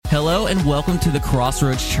Hello and welcome to the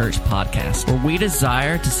Crossroads Church podcast, where we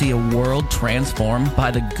desire to see a world transformed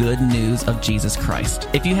by the good news of Jesus Christ.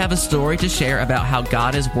 If you have a story to share about how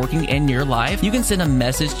God is working in your life, you can send a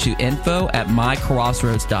message to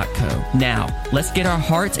info@mycrossroads.co. Now, let's get our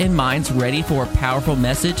hearts and minds ready for a powerful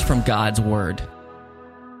message from God's Word.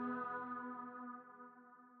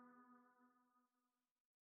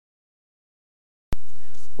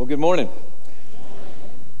 Well, good morning.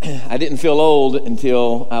 I didn't feel old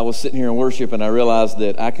until I was sitting here in worship and I realized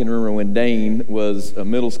that I can remember when Dane was a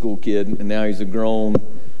middle school kid and now he's a grown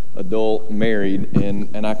adult married,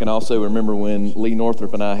 and I can also remember when Lee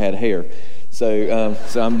Northrup and I had hair. So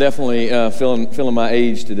I'm definitely feeling my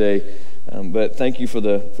age today. But thank you for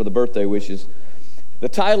the birthday wishes. The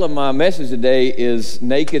title of my message today is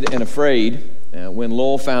Naked and Afraid. When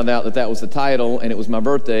Lowell found out that was the title and it was my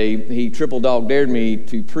birthday, he triple dog dared me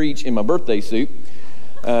to preach in my birthday suit.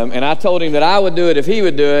 And I told him that I would do it if he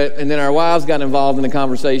would do it, and then our wives got involved in the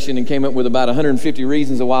conversation and came up with about 150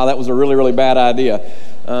 reasons of why that was a really, really bad idea.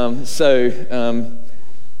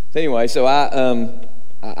 Anyway,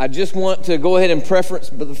 I just want to go ahead and preference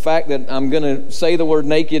the fact that I'm going to say the word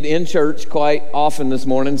naked in church quite often this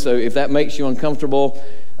morning, so if that makes you uncomfortable,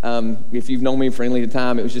 if you've known me for any length of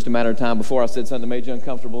time, it was just a matter of time before I said something that made you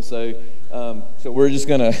uncomfortable, so we're just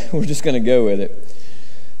gonna go with it.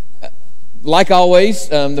 Like always,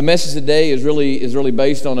 the message today is really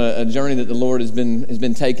based on a journey that the Lord has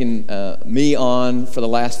been taking me on for the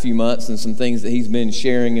last few months, and some things that He's been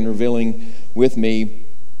sharing and revealing with me.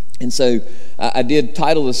 And so I did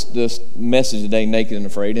title this message today, Naked and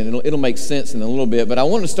Afraid, and it'll make sense in a little bit. But I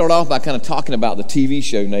wanted to start off by kind of talking about the TV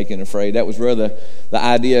show Naked and Afraid. That was where the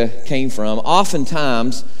idea came from.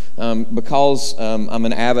 Oftentimes, because I'm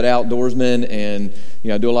an avid outdoorsman and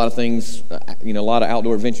I do a lot of things, a lot of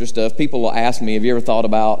outdoor adventure stuff, people will ask me, have you ever thought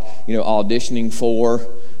about auditioning for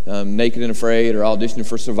Naked and Afraid, or auditioning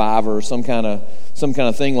for Survivor, or some kind of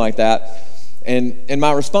thing like that? And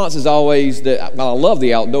my response is always that while I love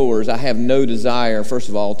the outdoors, I have no desire, first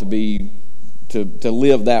of all, to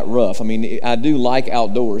live that rough. I mean, I do like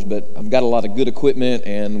outdoors, but I've got a lot of good equipment,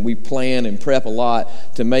 and we plan and prep a lot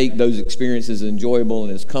to make those experiences enjoyable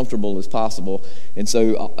and as comfortable as possible. And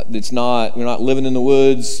so we're not living in the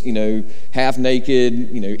woods, half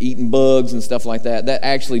naked, eating bugs and stuff like that. That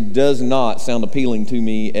actually does not sound appealing to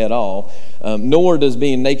me at all. Nor does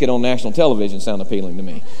being naked on national television sound appealing to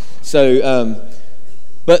me. So,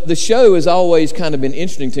 but the show has always kind of been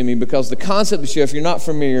interesting to me because the concept of the show, if you're not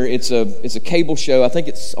familiar, it's a cable show. I think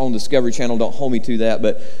it's on Discovery Channel. Don't hold me to that.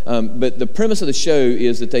 But the premise of the show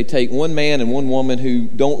is that they take one man and one woman who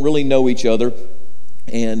don't really know each other,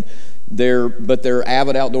 and they're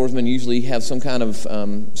avid outdoorsmen, usually have some kind of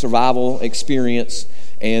survival experience,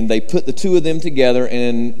 and they put the two of them together,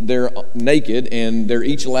 and they're naked, and they're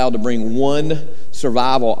each allowed to bring one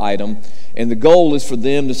survival item. And the goal is for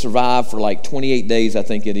them to survive for like 28 days, I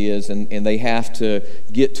think it is, and they have to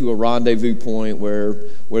get to a rendezvous point where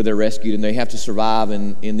they're rescued, and they have to survive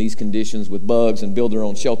in these conditions with bugs and build their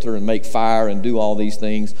own shelter and make fire and do all these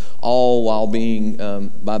things, all while being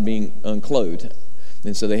unclothed.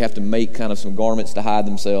 And so they have to make kind of some garments to hide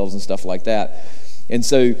themselves and stuff like that. And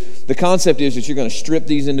so the concept is that you're going to strip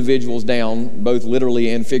these individuals down, both literally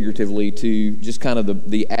and figuratively, to just kind of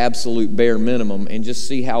the absolute bare minimum, and just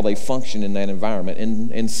see how they function in that environment.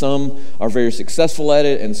 And some are very successful at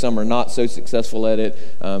it, and some are not so successful at it.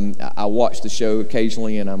 I watch the show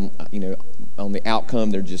occasionally, and I'm, on the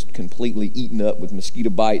outcome, they're just completely eaten up with mosquito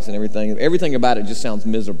bites and everything. Everything about it just sounds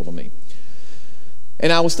miserable to me.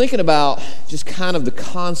 And I was thinking about just kind of the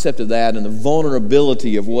concept of that and the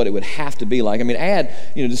vulnerability of what it would have to be like. I mean,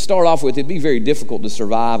 to start off with, it'd be very difficult to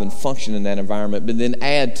survive and function in that environment, but then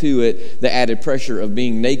add to it the added pressure of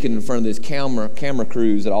being naked in front of this camera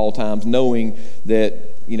crews at all times, knowing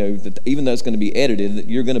that, that even though it's going to be edited, that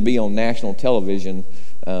you're going to be on national television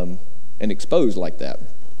and exposed like that.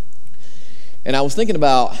 And I was thinking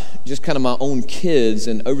about just kind of my own kids,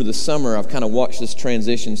 and over the summer I've kind of watched this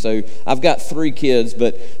transition. So I've got 3 kids,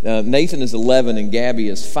 but Nathan is 11 and Gabby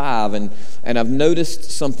is 5, and I've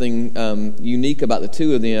noticed something unique about the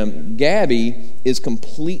two of them. Gabby is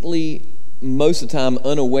completely, most of the time,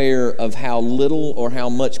 unaware of how little or how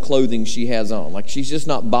much clothing she has on. Like, she's just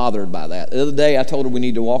not bothered by that. The other day I told her we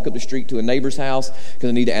need to walk up the street to a neighbor's house because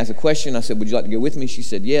I need to ask a question. I said, would you like to go with me? She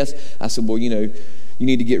said yes. I said, well, you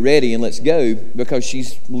need to get ready and let's go, because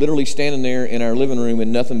she's literally standing there in our living room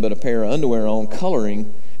in nothing but a pair of underwear on,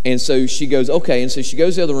 coloring. And so she goes, okay. And so she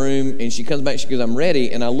goes to the other room and she comes back, she goes, I'm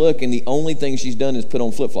ready. And I look, and the only thing she's done is put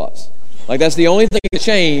on flip-flops. Like, that's the only thing that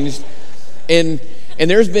changed. And And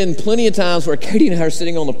there's been plenty of times where Katie and I are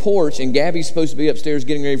sitting on the porch, and Gabby's supposed to be upstairs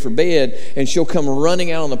getting ready for bed, and she'll come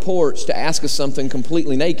running out on the porch to ask us something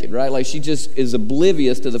completely naked, right? Like she just is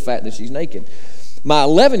oblivious to the fact that she's naked. My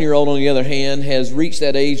 11-year-old, on the other hand, has reached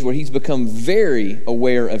that age where he's become very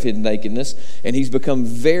aware of his nakedness, and he's become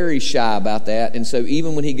very shy about that. And so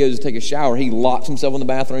even when he goes to take a shower, he locks himself in the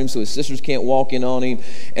bathroom so his sisters can't walk in on him.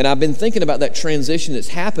 And I've been thinking about that transition that's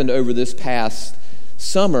happened over this past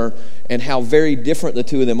summer and how very different the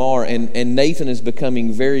two of them are. And Nathan is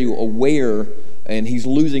becoming very aware, and he's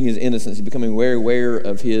losing his innocence. He's becoming very aware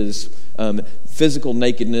of his physical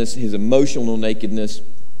nakedness, his emotional nakedness.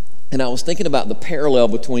 And I was thinking about the parallel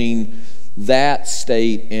between that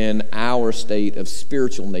state and our state of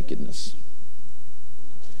spiritual nakedness.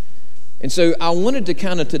 And so I wanted to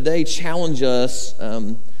kind of today challenge us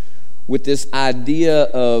with this idea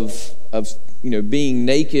of being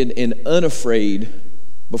naked and unafraid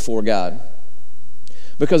before God.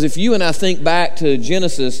 Because if you and I think back to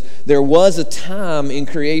Genesis, there was a time in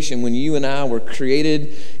creation when you and I were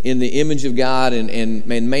created in the image of God and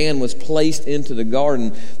man was placed into the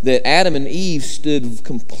garden, that Adam and Eve stood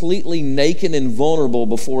completely naked and vulnerable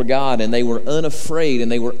before God, and they were unafraid and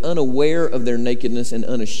they were unaware of their nakedness and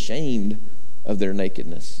unashamed of their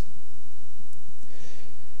nakedness.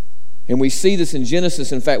 And we see this in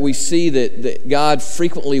Genesis. In fact, we see that God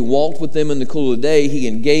frequently walked with them in the cool of the day. He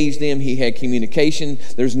engaged them. He had communication.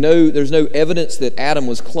 There's no evidence that Adam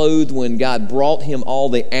was clothed when God brought him all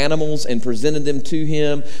the animals and presented them to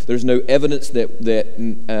him. There's no evidence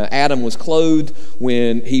that Adam was clothed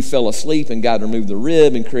when he fell asleep and God removed the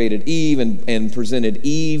rib and created Eve and presented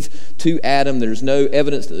Eve to Adam. There's no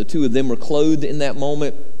evidence that the two of them were clothed in that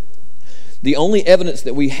moment. The only evidence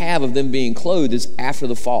that we have of them being clothed is after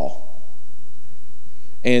the fall.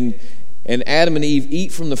 And Adam and Eve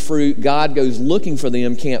eat from the fruit. God goes looking for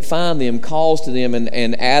them, can't find them, calls to them,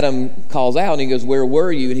 and Adam calls out and he goes, "Where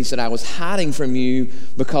were you?" And he said, "I was hiding from you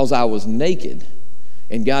because I was naked."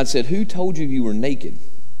 And God said, "Who told you you were naked?"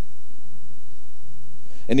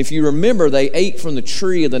 And if you remember, they ate from the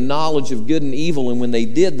tree of the knowledge of good and evil, and when they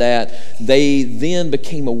did that, they then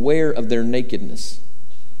became aware of their nakedness.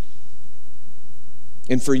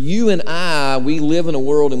 And for you and I, we live in a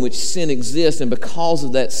world in which sin exists, and because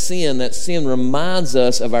of that sin reminds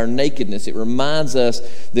us of our nakedness. It reminds us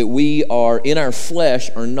that we are, in our flesh,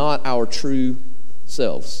 are not our true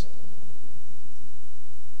selves.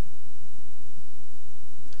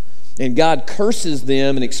 And God curses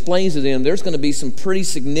them and explains to them there's going to be some pretty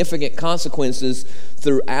significant consequences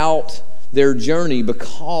throughout their journey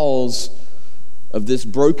because of this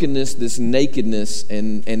brokenness, this nakedness,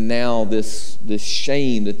 and now this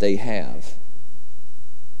shame that they have.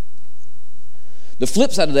 The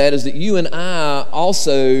flip side of that is that you and I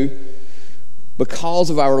also, because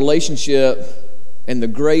of our relationship and the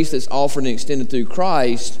grace that's offered and extended through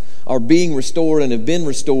Christ, are being restored and have been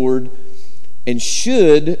restored and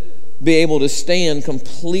should be able to stand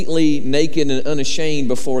completely naked and unashamed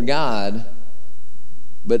before God.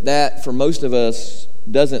 But that, for most of us,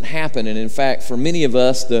 doesn't happen. And in fact, for many of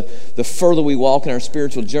us, the further we walk in our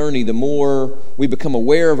spiritual journey, the more we become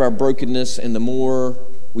aware of our brokenness and the more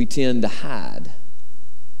we tend to hide.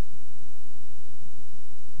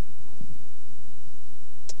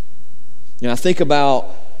 I think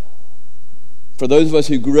about, for those of us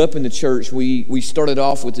who grew up in the church, we started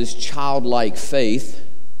off with this childlike faith,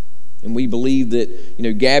 and we believe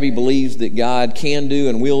that, Gabby believes that God can do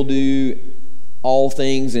and will do all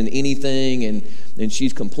things and anything, and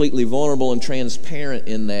she's completely vulnerable and transparent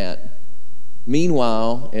in that.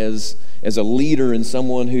 Meanwhile, as a leader and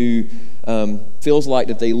someone who feels like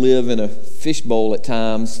that they live in a fishbowl at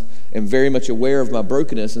times, I'm very much aware of my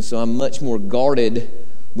brokenness, and so I'm much more guarded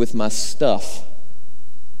with my stuff.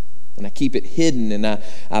 And I keep it hidden, and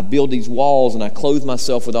I build these walls, and I clothe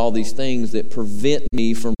myself with all these things that prevent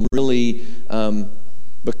me from really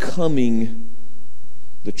becoming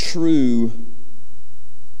the true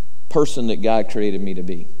person that God created me to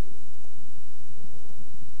be.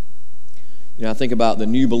 I think about the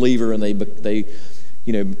new believer, and they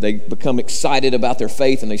become excited about their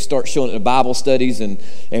faith, and they start showing it in Bible studies, and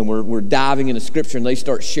we're diving into Scripture, and they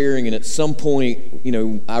start sharing. And at some point,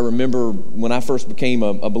 I remember when I first became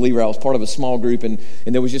a believer, I was part of a small group, and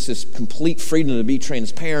there was just this complete freedom to be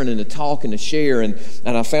transparent and to talk and to share. And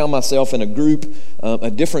I found myself in a group,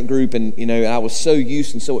 a different group, and I was so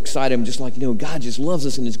used and so excited. I'm just like, God just loves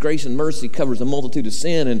us, and His grace and mercy covers a multitude of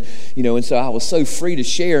sin, and so I was so free to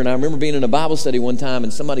share. And I remember being in a Bible study one time,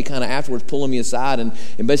 and somebody kind of afterwards pulling me aside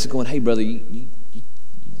and basically going, "Hey, brother, you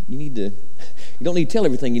need to, you don't need to tell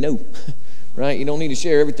everything you know, right? You don't need to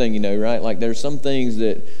share everything you know, right? Like there's some things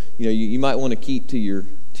that you might want to keep to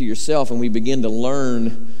yourself. And we begin to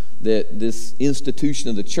learn that this institution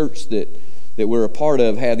of the church that we're a part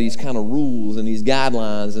of have these kind of rules and these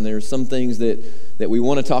guidelines, and there's some things that we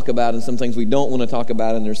want to talk about and some things we don't want to talk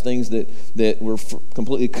about, and there's things that we're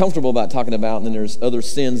completely comfortable about talking about, and then there's other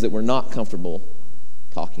sins that we're not comfortable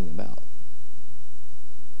talking about.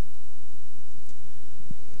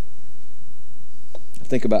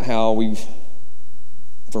 Think about how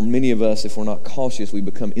for many of us, if we're not cautious, we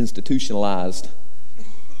become institutionalized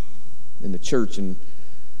in the church, and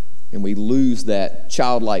we lose that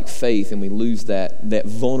childlike faith, and we lose that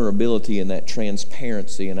vulnerability and that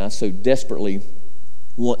transparency. And I so desperately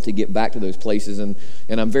want to get back to those places, and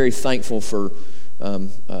I'm very thankful for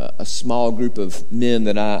a small group of men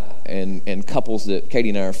that and couples that Katie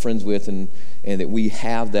and I are friends with, and that we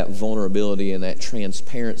have that vulnerability and that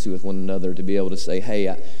transparency with one another to be able to say, hey,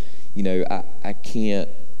 I can't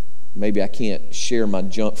share my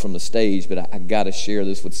junk from the stage, but I got to share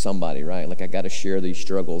this with somebody, right? Like I got to share these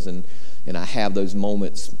struggles, and I have those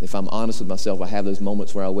moments. If I'm honest with myself, I have those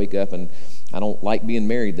moments where I wake up and I don't like being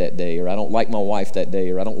married that day, or I don't like my wife that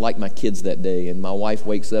day, or I don't like my kids that day, and my wife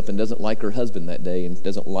wakes up and doesn't like her husband that day and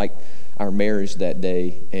doesn't like our marriage that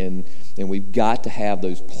day, and we've got to have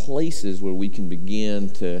those places where we can begin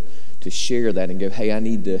to share that and go, hey, I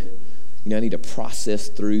need to process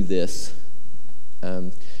through this.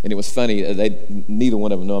 And it was funny, neither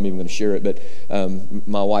one of them know I'm even going to share it, but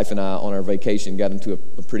my wife and I on our vacation got into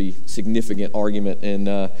a pretty significant argument,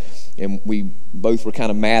 and we both were kind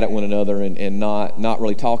of mad at one another and not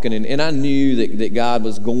really talking, and I knew that God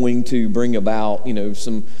was going to bring about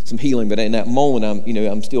some healing, but in that moment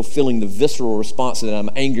I'm still feeling the visceral response that I'm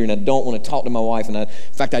angry and I don't want to talk to my wife, and in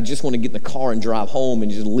fact I just want to get in the car and drive home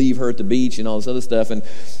and just leave her at the beach and all this other stuff, and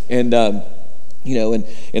I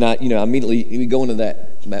immediately we go into that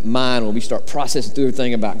mind where we start processing through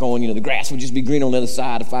everything about going, the grass would just be green on the other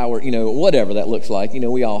side if I were, whatever that looks like.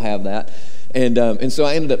 We all have that. And so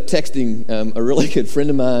I ended up texting a really good friend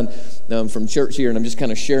of mine from church here, and I'm just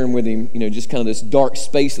kind of sharing with him, just kind of this dark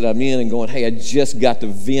space that I'm in, and going, hey, I just got to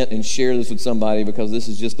vent and share this with somebody because this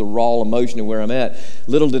is just the raw emotion of where I'm at.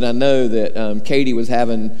 Little did I know that Katie was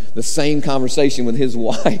having the same conversation with his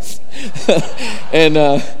wife and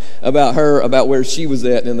about where she was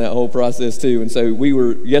at in that whole process too. And so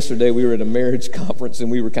yesterday we were at a marriage conference,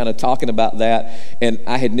 and we were kind of talking about that, and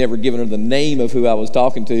I had never given her the name of who I was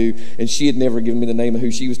talking to, and she had never given me the name of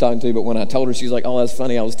who she was talking to, but when I told her, she's like, oh, that's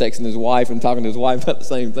funny, I was texting his wife and talking to his wife about the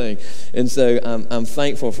same thing. And so I'm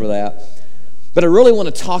thankful for that. But I really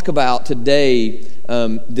want to talk about today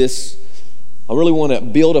I really want to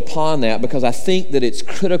build upon that because I think that it's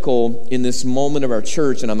critical in this moment of our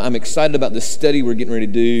church, and I'm excited about the study we're getting ready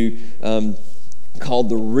to do called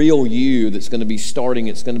The Real You that's going to be starting.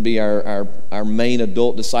 It's going to be our main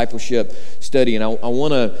adult discipleship study, and I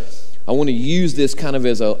want to use this kind of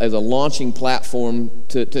as a launching platform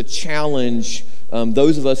to challenge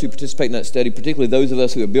those of us who participate in that study, particularly those of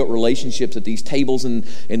us who have built relationships at these tables and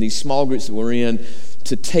these small groups that we're in,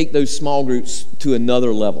 to take those small groups to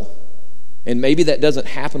another level. And maybe that doesn't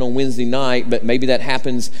happen on Wednesday night, but maybe that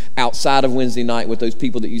happens outside of Wednesday night with those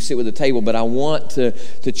people that you sit with at the table. But I want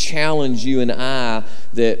to challenge you and I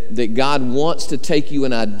that God wants to take you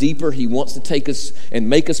and I deeper. He wants to take us and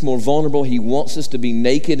make us more vulnerable. He wants us to be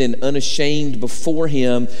naked and unashamed before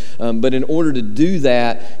Him. But in order to do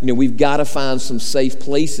that, we've got to find some safe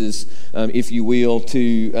places, if you will,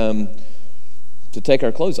 to take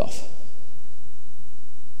our clothes off.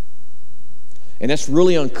 And that's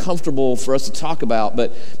really uncomfortable for us to talk about,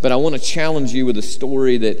 but I want to challenge you with a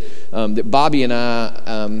story that Bobby and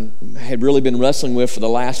I had really been wrestling with for the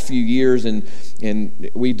last few years, and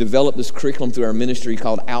we developed this curriculum through our ministry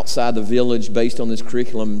called Outside the Village, based on this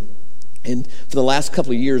curriculum. And for the last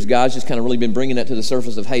couple of years, God's just kind of really been bringing that to the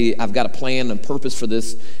surface of, hey, I've got a plan and purpose for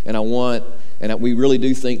this, and we really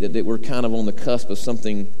do think that we're kind of on the cusp of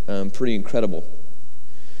something pretty incredible.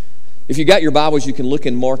 If you got your Bibles, you can look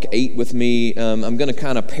in Mark 8 with me. I'm going to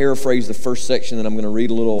kind of paraphrase the first section, and I'm going to read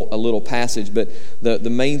a little passage. But the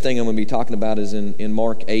main thing I'm going to be talking about is in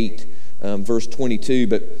Mark 8, verse 22.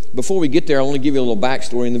 But before we get there, I want to give you a little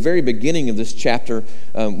backstory. In the very beginning of this chapter,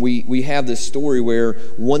 we have this story where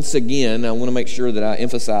once again, I want to make sure that I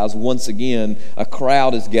emphasize, once again, a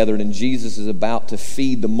crowd is gathered, and Jesus is about to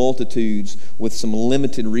feed the multitudes with some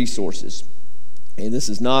limited resources. And this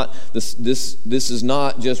is not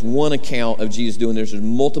just one account of Jesus doing this. There's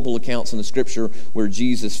multiple accounts in the Scripture where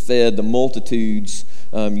Jesus fed the multitudes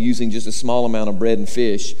using just a small amount of bread and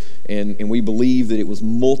fish, and we believe that it was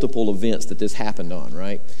multiple events that this happened on,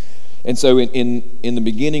 right? And so in the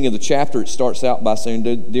beginning of the chapter, it starts out by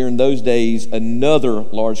saying, during those days, another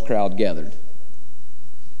large crowd gathered.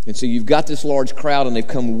 And so you've got this large crowd, and they've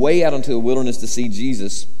come way out into the wilderness to see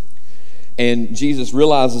Jesus. And Jesus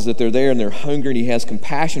realizes that they're there and they're hungry, and he has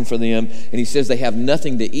compassion for them. And he says they have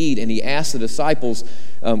nothing to eat. And he asks the disciples,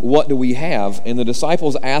 what do we have? And the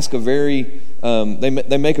disciples ask ask a very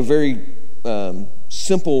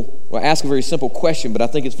simple question, but I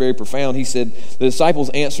think it's very profound. He said, the disciples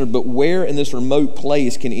answered, but where in this remote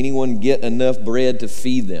place can anyone get enough bread to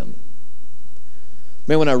feed them?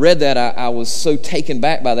 Man, when I read that, I was so taken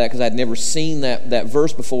back by that because I'd never seen that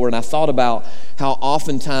verse before, and I thought about how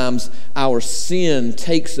oftentimes our sin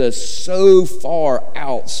takes us so far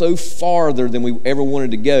out, so farther than we ever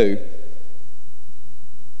wanted to go,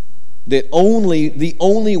 that the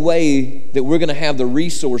only way that we're going to have the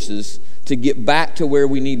resources to get back to where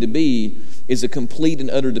we need to be is a complete and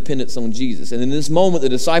utter dependence on Jesus. And in this moment, the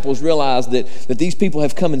disciples realize that these people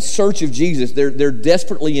have come in search of Jesus. They're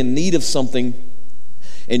desperately in need of something.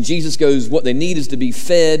 And Jesus goes, what they need is to be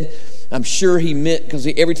fed. I'm sure he meant, because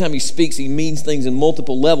every time he speaks, he means things in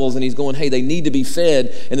multiple levels, and he's going, hey, they need to be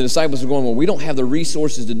fed. And the disciples are going, well, we don't have the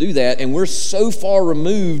resources to do that, and we're so far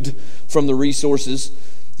removed from the resources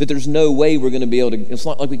that there's no way we're going to be able to, it's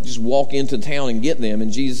not like we can just walk into town and get them.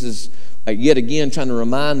 And Jesus is yet again trying to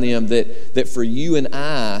remind them that for you and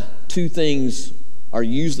I, two things are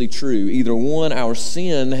usually true. Either one, our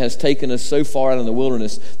sin has taken us so far out in the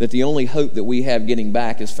wilderness that the only hope that we have getting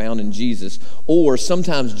back is found in Jesus. Or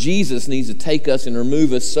sometimes Jesus needs to take us and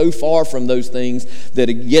remove us so far from those things that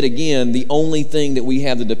yet again, the only thing that we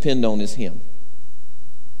have to depend on is him.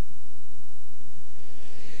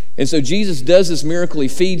 And so Jesus does this miracle. He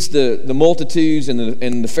feeds the multitudes,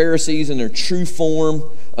 and the Pharisees in their true form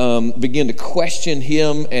begin to question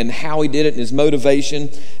him and how he did it and his motivation.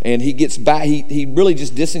 And he gets back. He really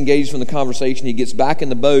just disengaged from the conversation. He gets back in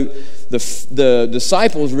the boat. The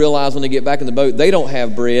disciples realize when they get back in the boat they don't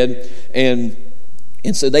have bread, and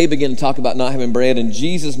so they begin to talk about not having bread. And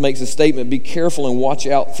Jesus makes a statement: "Be careful and watch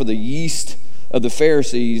out for the yeast of the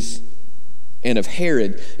Pharisees and of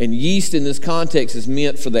Herod." And yeast in this context is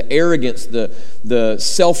meant for the arrogance, the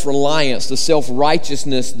self-reliance, the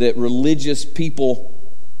self-righteousness that religious people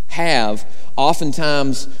have.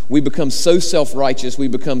 Oftentimes we become so self-righteous, we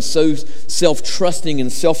become so self-trusting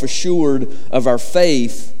and self-assured of our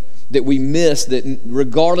faith that we miss that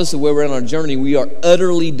regardless of where we're on our journey, we are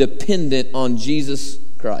utterly dependent on Jesus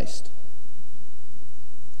Christ.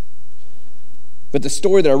 But the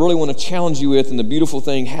story that I really want to challenge you with, and the beautiful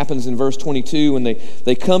thing happens in verse 22, when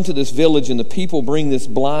they come to this village and the people bring this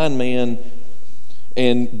blind man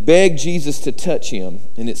and beg Jesus to touch him.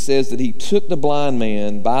 And it says that he took the blind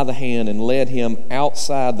man by the hand and led him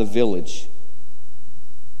outside the village.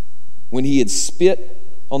 When he had spit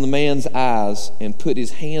on the man's eyes and put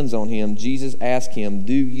his hands on him, Jesus asked him,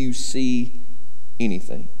 "Do you see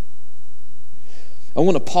anything?" I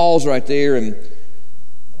want to pause right there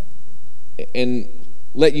and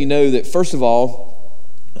let you know that, first of all,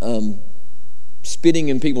 spitting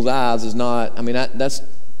in people's eyes is not, that's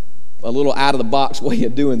a little out-of-the-box way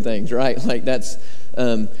of doing things, right? Like that's,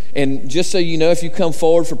 and just so you know, if you come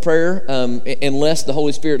forward for prayer, unless the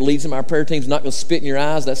Holy Spirit leads them, our prayer team's not going to spit in your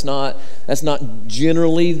eyes. That's not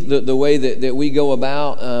generally the way that we go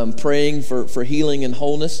about praying for healing and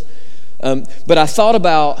wholeness. But I thought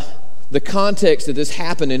about the context that this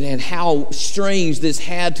happened and how strange this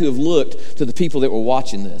had to have looked to the people that were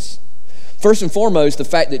watching this. First and foremost, the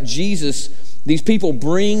fact that these people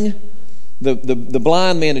bring the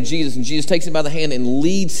blind man to Jesus, and Jesus takes him by the hand and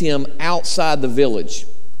leads him outside the village.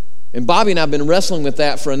 And Bobby and I have been wrestling with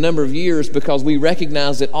that for a number of years because we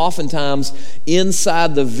recognize that oftentimes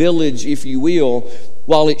inside the village, if you will,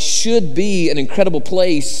 while it should be an incredible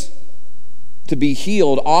place to be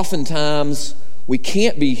healed, oftentimes we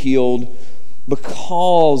can't be healed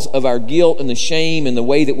because of our guilt and the shame and the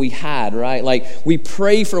way that we hide, right? Like we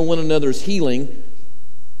pray for one another's healing,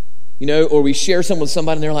 or we share something with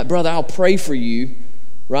somebody and they're like, "Brother, I'll pray for you,"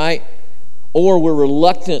 right? Or we're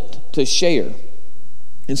reluctant to share.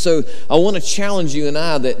 And so I want to challenge you and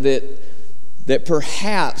I that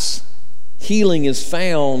perhaps healing is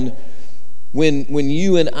found when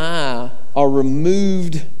you and I are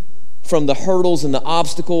removed from the hurdles and the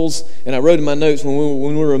obstacles. And I wrote in my notes, when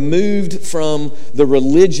we're removed from the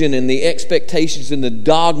religion and the expectations and the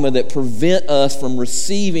dogma that prevent us from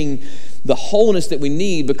receiving the wholeness that we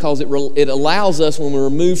need, because it allows us, when we're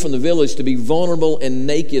removed from the village, to be vulnerable and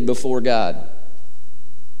naked before God.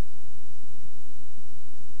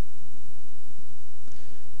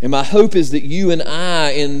 And my hope is that you and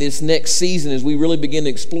I, in this next season, as we really begin to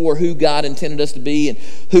explore who God intended us to be and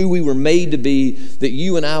who we were made to be, that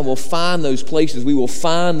you and I will find those places. We will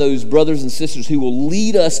find those brothers and sisters who will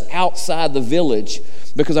lead us outside the village,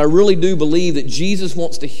 because I really do believe that Jesus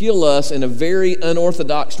wants to heal us in a very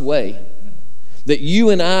unorthodox way. That you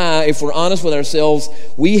and I, if we're honest with ourselves,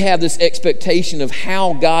 we have this expectation of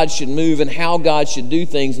how God should move and how God should do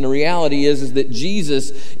things. And the reality is that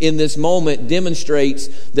Jesus, in this moment, demonstrates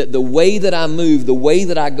that the way that I move, the way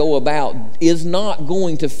that I go about, is not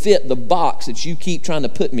going to fit the box that you keep trying to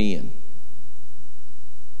put me in.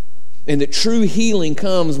 And that true healing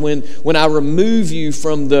comes when I remove you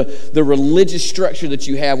from the religious structure that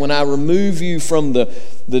you have, when I remove you from the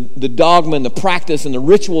dogma and the practice and the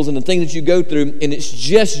rituals and the things that you go through, and it's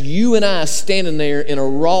just you and I standing there in a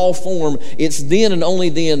raw form. It's then and only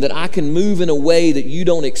then that I can move in a way that you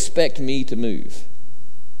don't expect me to move.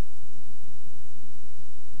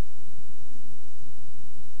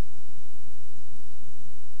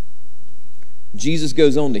 Jesus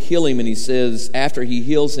goes on to heal him, and he says, after he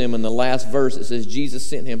heals him, in the last verse, it says, Jesus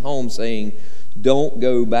sent him home saying, don't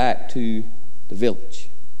go back to the village.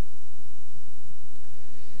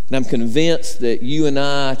 And I'm convinced that you and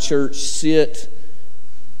I, church, sit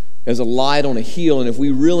as a light on a hill, and if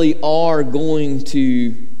we really are going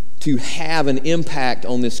to have an impact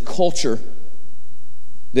on this culture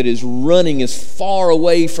that is running as far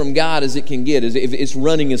away from God as it can get, as if it's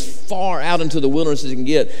running as far out into the wilderness as it can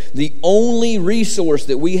get, the only resource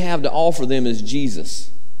that we have to offer them is Jesus.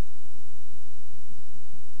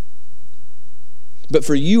 But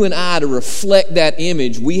for you and I to reflect that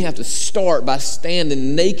image, we have to start by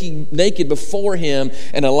standing naked before Him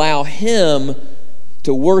and allow Him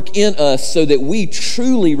to work in us so that we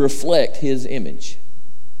truly reflect His image.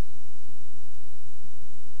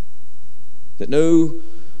 That no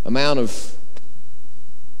amount of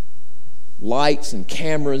lights and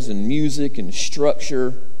cameras and music and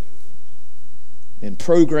structure and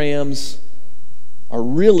programs are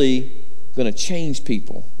really going to change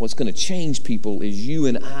people. What's going to change people is you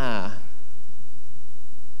and I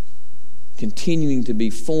continuing to be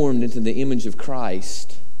formed into the image of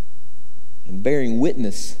Christ and bearing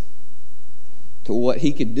witness to what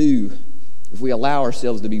He could do if we allow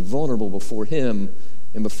ourselves to be vulnerable before Him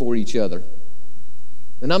and before each other.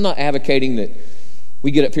 And I'm not advocating that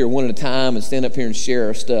we get up here one at a time and stand up here and share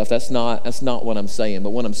our stuff. That's not what I'm saying.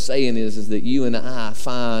 But what I'm saying is that you and I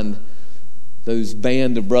find those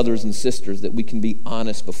band of brothers and sisters that we can be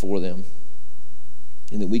honest before them,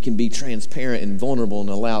 and that we can be transparent and vulnerable and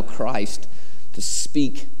allow Christ to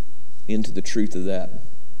speak into the truth of that.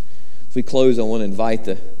 As we close, I want to invite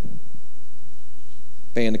the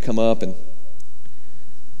band to come up, and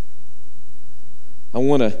I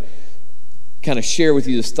want to kind of share with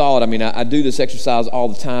you this thought. I mean, I do this exercise all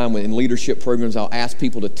the time in leadership programs. I'll ask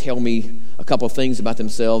people to tell me a couple of things about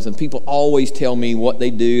themselves, and people always tell me what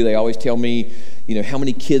they do. They always tell me, how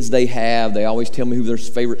many kids they have. They always tell me who their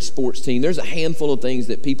favorite sports team. There's a handful of things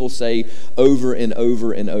that people say over and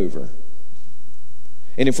over and over.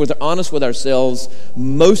 And if we're honest with ourselves,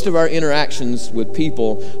 most of our interactions with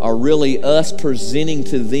people are really us presenting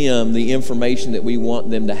to them the information that we want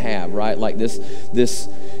them to have, right? Like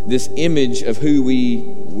this image of who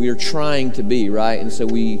we are trying to be, right? And so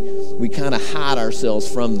we kind of hide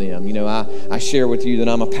ourselves from them. I share with you that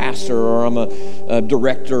I'm a pastor, or I'm a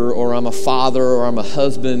director, or I'm a father, or I'm a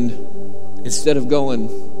husband, instead of going,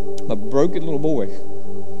 I'm a broken little boy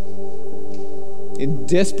in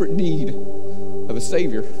desperate need of a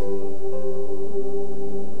Savior.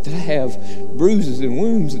 That I have bruises and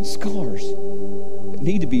wounds and scars that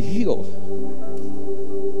need to be healed.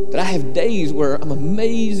 That I have days where I'm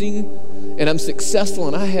amazing and I'm successful,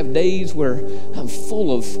 and I have days where I'm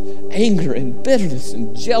full of anger and bitterness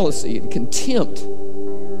and jealousy and contempt.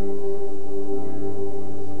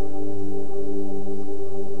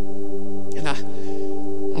 And I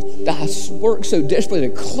work so desperately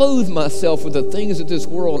to clothe myself with the things that this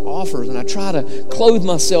world offers, and I try to clothe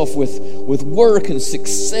myself with work and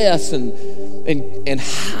success and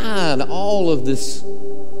hide all of this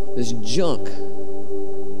junk,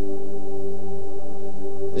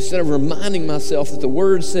 instead of reminding myself that the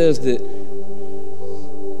Word says that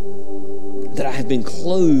I have been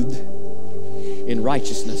clothed in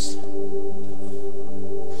righteousness,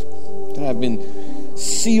 that I have been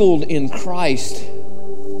sealed in Christ,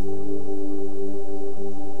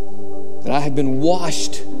 that I have been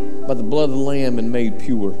washed by the blood of the Lamb and made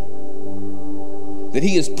pure, that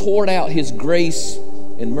He has poured out His grace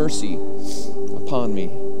and mercy upon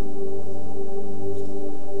me,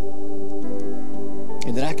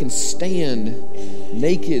 and that I can stand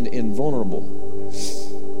naked and vulnerable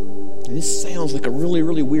And this sounds like a really,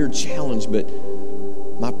 really weird challenge, but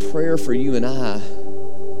my prayer for you and I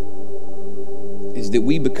is that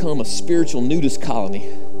we become a spiritual nudist colony.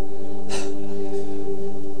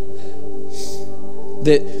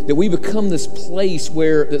 That we become this place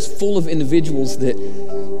that's full of individuals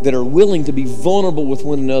that are willing to be vulnerable with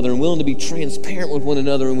one another and willing to be transparent with one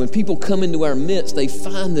another. And when people come into our midst, they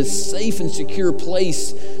find this safe and secure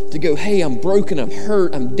place to go, hey, I'm broken, I'm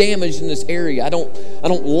hurt, I'm damaged in this area. I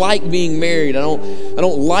don't like being married. I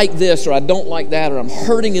don't like this, or I don't like that, or I'm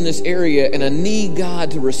hurting in this area, and I need God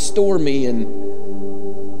to restore me, and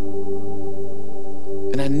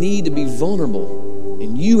I need to be vulnerable.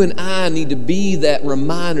 And you and I need to be that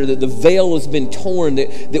reminder that the veil has been torn,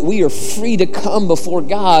 that we are free to come before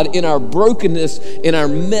God in our brokenness, in our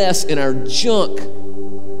mess, in our junk.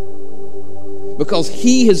 Because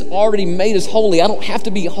He has already made us holy. I don't have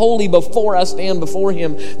to be holy before I stand before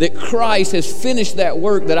Him. That Christ has finished that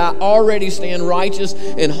work, that I already stand righteous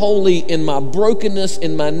and holy in my brokenness,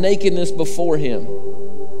 in my nakedness before Him.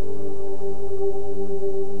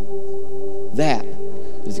 That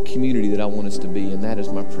is the community that I want us to be, and that is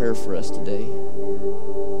my prayer for us today.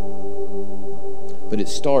 But it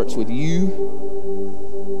starts with you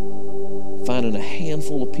finding a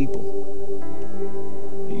handful of people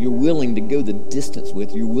that you're willing to go the distance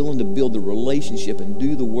with. You're willing to build the relationship and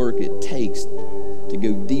do the work it takes to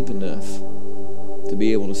go deep enough to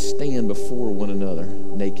be able to stand before one another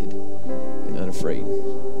naked and unafraid.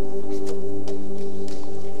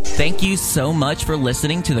 Thank you so much for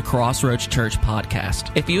listening to the Crossroads Church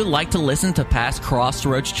podcast. If you would like to listen to past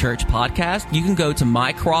Crossroads Church podcasts, you can go to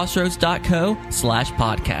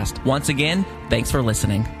mycrossroads.co/podcast. Once again, thanks for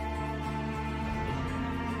listening.